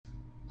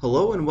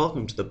Hello and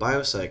welcome to the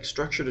Biopsych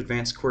Structured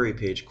Advanced Query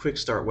Page Quick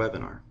Start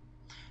webinar.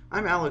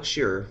 I'm Alex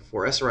Shearer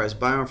for SRI's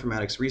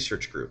Bioinformatics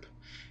Research Group,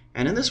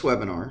 and in this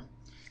webinar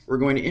we're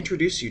going to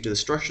introduce you to the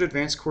Structured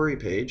Advanced Query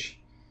Page,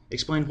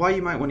 explain why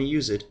you might want to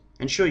use it,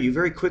 and show you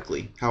very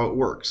quickly how it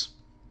works.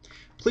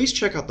 Please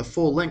check out the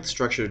full-length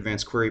Structured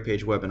Advanced Query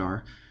Page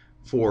webinar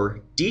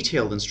for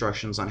detailed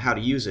instructions on how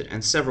to use it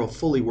and several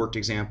fully worked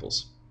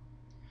examples.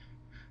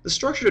 The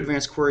Structured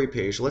Advanced Query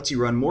Page lets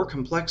you run more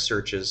complex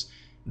searches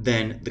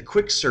than the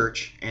quick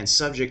search and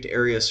subject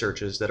area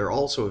searches that are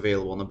also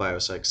available on the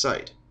Biopsych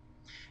site.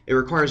 It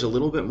requires a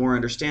little bit more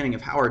understanding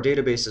of how our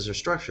databases are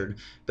structured,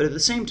 but at the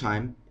same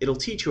time, it'll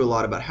teach you a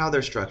lot about how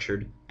they're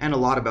structured and a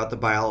lot about the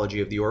biology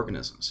of the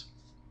organisms.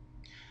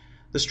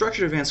 The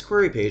Structured Advanced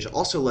Query Page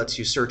also lets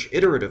you search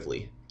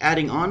iteratively,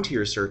 adding on to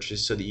your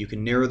searches so that you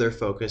can narrow their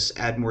focus,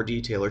 add more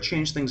detail, or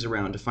change things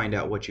around to find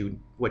out what you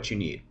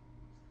need.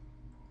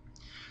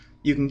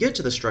 You can get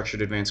to the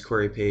Structured Advanced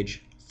Query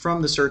Page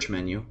from the search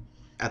menu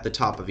at the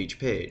top of each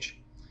page.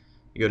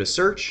 You go to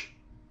Search,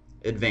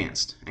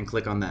 Advanced, and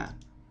click on that.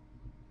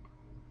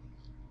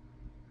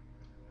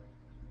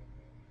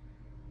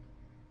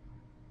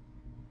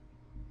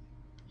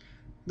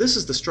 This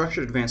is the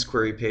Structured Advanced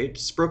Query Page.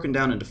 It's broken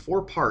down into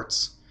 4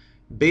 parts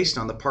based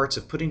on the parts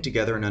of putting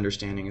together and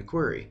understanding a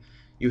query.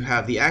 You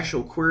have the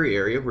actual query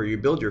area where you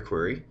build your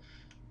query,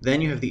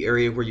 then you have the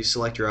area where you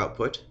select your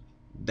output,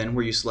 then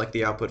where you select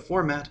the output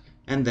format,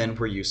 and then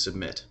where you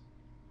submit.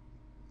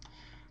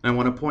 And I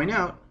want to point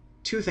out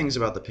 2 things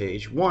about the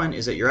page. One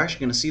is that you're actually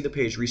going to see the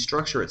page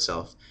restructure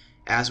itself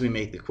as we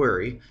make the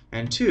query,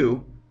 and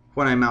 2,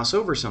 when I mouse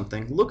over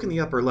something, look in the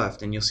upper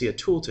left and you'll see a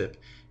tooltip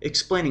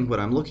explaining what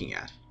I'm looking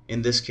at.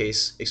 In this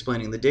case,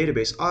 explaining the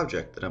database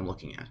object that I'm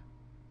looking at.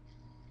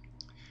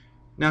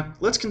 Now,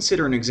 let's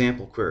consider an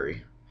example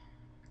query.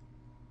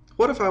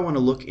 What if I want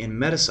to look in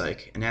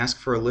Metapsych and ask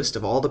for a list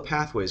of all the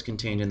pathways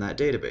contained in that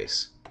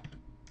database?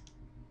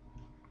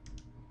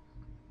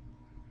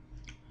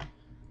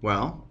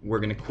 Well, we're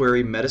going to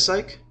query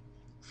Metapsych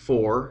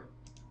for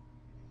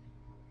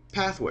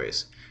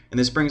pathways. And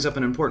this brings up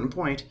an important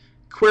point.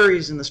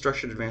 Queries in the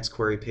Structured Advanced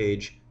Query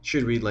Page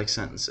should read like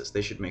sentences.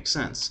 They should make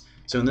sense.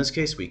 So in this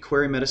case, we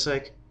query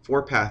Metapsych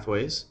for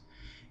pathways.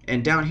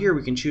 And down here,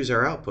 we can choose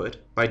our output.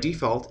 By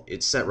default,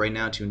 it's set right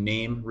now to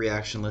name,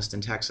 reaction list,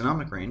 and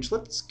taxonomic range.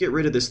 Let's get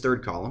rid of this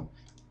third column.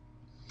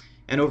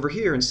 And over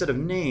here, instead of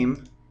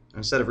name,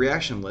 instead of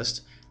reaction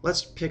list,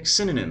 let's pick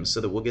synonyms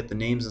so that we'll get the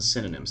names and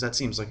synonyms. That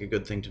seems like a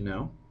good thing to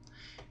know.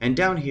 And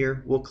down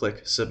here, we'll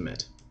click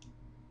Submit.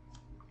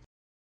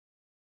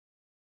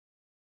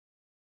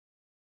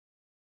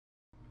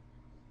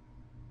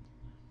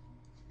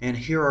 And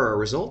here are our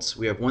results.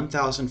 We have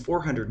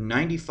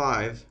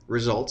 1,495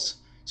 results,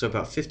 so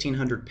about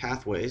 1,500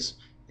 pathways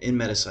in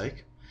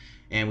Metapsych.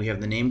 And we have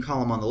the name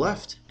column on the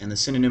left and the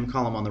synonym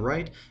column on the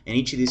right. And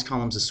each of these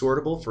columns is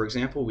sortable. For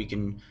example, we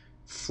can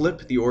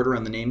flip the order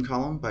on the name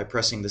column by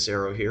pressing this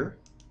arrow here.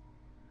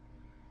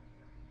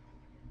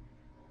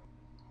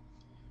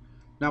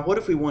 Now what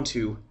if we want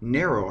to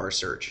narrow our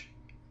search,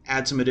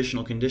 add some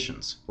additional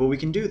conditions? Well, we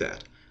can do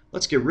that.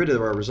 Let's get rid of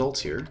our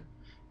results here,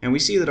 and we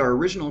see that our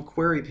original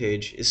query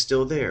page is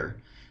still there.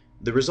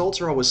 The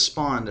results are always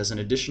spawned as an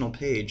additional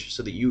page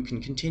so that you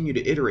can continue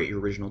to iterate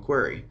your original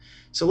query.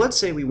 So let's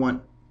say we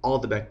want all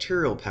the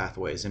bacterial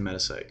pathways in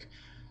Metapsych.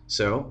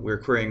 So we're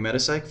querying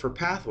Metapsych for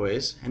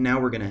pathways, and now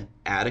we're going to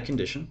add a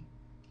condition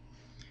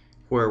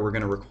where we're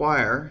going to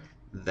require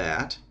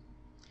that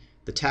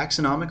the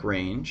taxonomic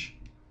range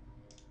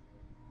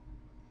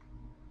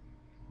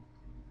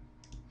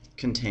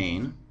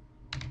contain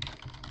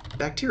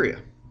bacteria.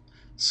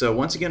 So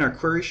once again, our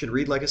query should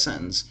read like a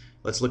sentence.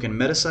 Let's look in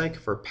Metapsych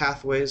for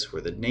pathways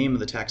where the name of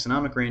the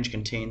taxonomic range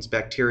contains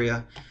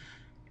bacteria,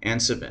 and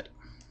submit.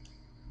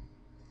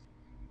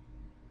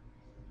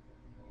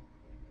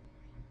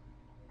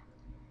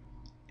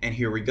 And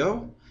here we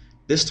go.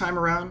 This time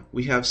around,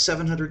 we have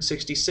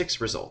 766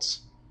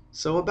 results.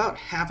 So about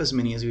half as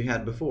many as we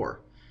had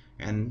before.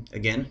 And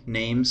again,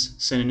 names,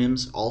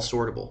 synonyms, all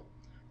sortable.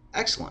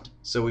 Excellent.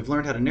 So we've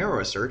learned how to narrow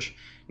a search.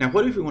 Now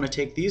what if we want to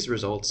take these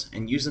results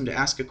and use them to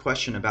ask a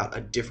question about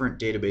a different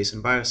database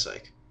in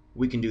Biopsych?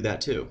 We can do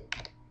that too.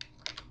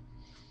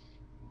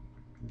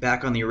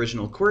 Back on the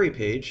original query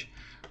page,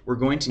 we're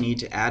going to need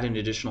to add an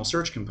additional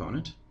search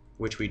component,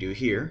 which we do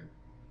here.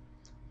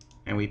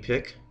 And we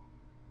pick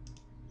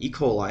E.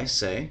 coli,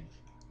 say.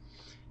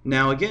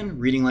 Now again,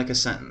 reading like a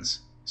sentence.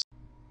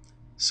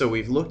 So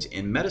we've looked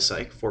in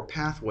Metapsych for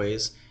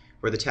pathways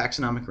where the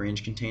taxonomic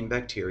range contained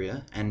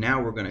bacteria, and now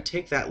we're going to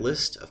take that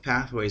list of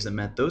pathways that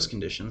met those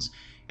conditions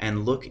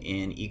and look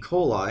in E.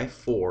 coli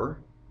for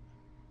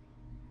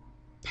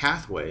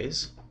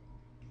pathways,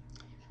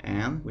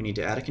 and we need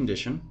to add a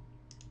condition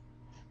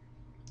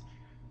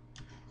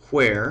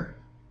where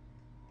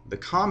the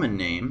common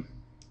name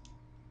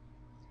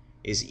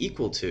is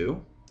equal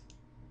to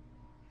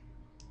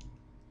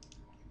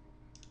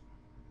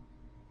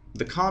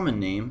the common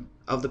name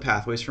of the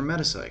pathways from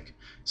Metapsych.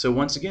 So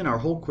once again, our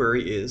whole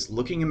query is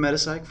looking in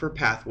Metapsych for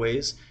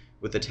pathways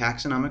with the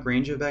taxonomic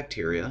range of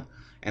bacteria,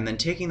 and then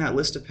taking that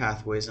list of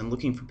pathways and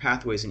looking for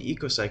pathways in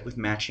EcoCyc with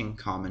matching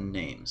common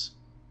names.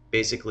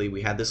 Basically,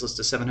 we had this list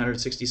of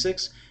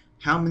 766.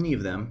 How many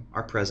of them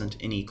are present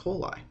in E.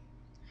 coli?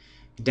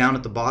 Down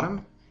at the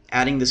bottom,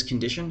 adding this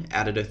condition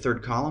added a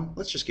third column.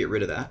 Let's just get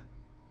rid of that.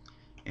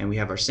 And we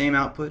have our same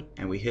output,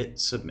 and we hit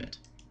submit.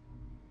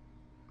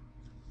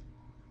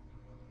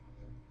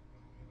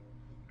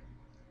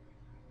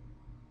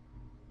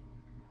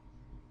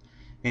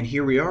 And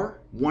here we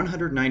are,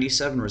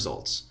 197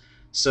 results.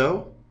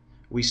 So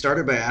we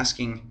started by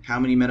asking how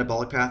many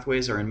metabolic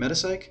pathways are in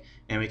Metapsych,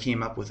 and we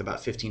came up with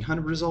about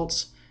 1,500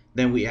 results.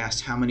 Then we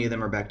asked how many of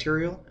them are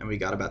bacterial, and we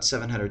got about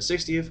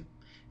 760 of them.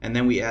 And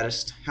then we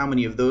asked how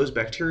many of those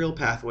bacterial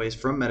pathways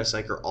from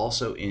Metapsych are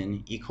also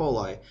in E.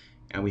 coli,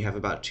 and we have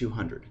about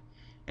 200.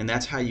 And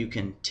that's how you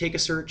can take a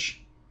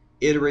search,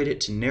 iterate it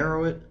to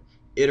narrow it,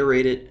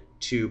 iterate it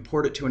to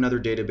port it to another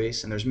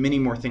database, and there's many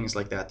more things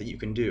like that that you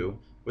can do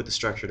with the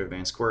Structured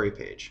Advanced Query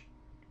page.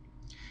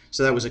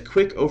 So that was a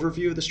quick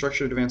overview of the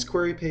Structured Advanced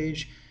Query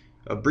page,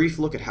 a brief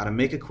look at how to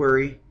make a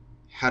query,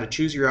 how to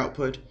choose your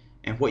output,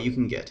 and what you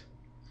can get.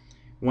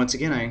 Once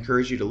again, I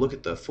encourage you to look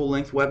at the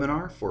full-length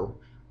webinar for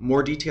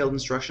more detailed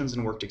instructions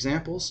and worked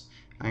examples.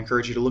 I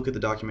encourage you to look at the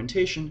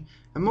documentation,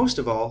 and most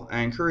of all,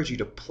 I encourage you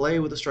to play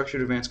with the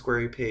Structured Advanced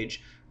Query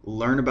page,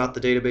 learn about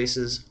the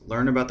databases,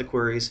 learn about the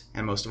queries,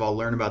 and most of all,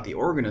 learn about the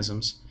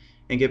organisms,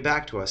 and get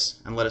back to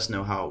us and let us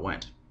know how it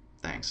went.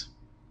 Thanks.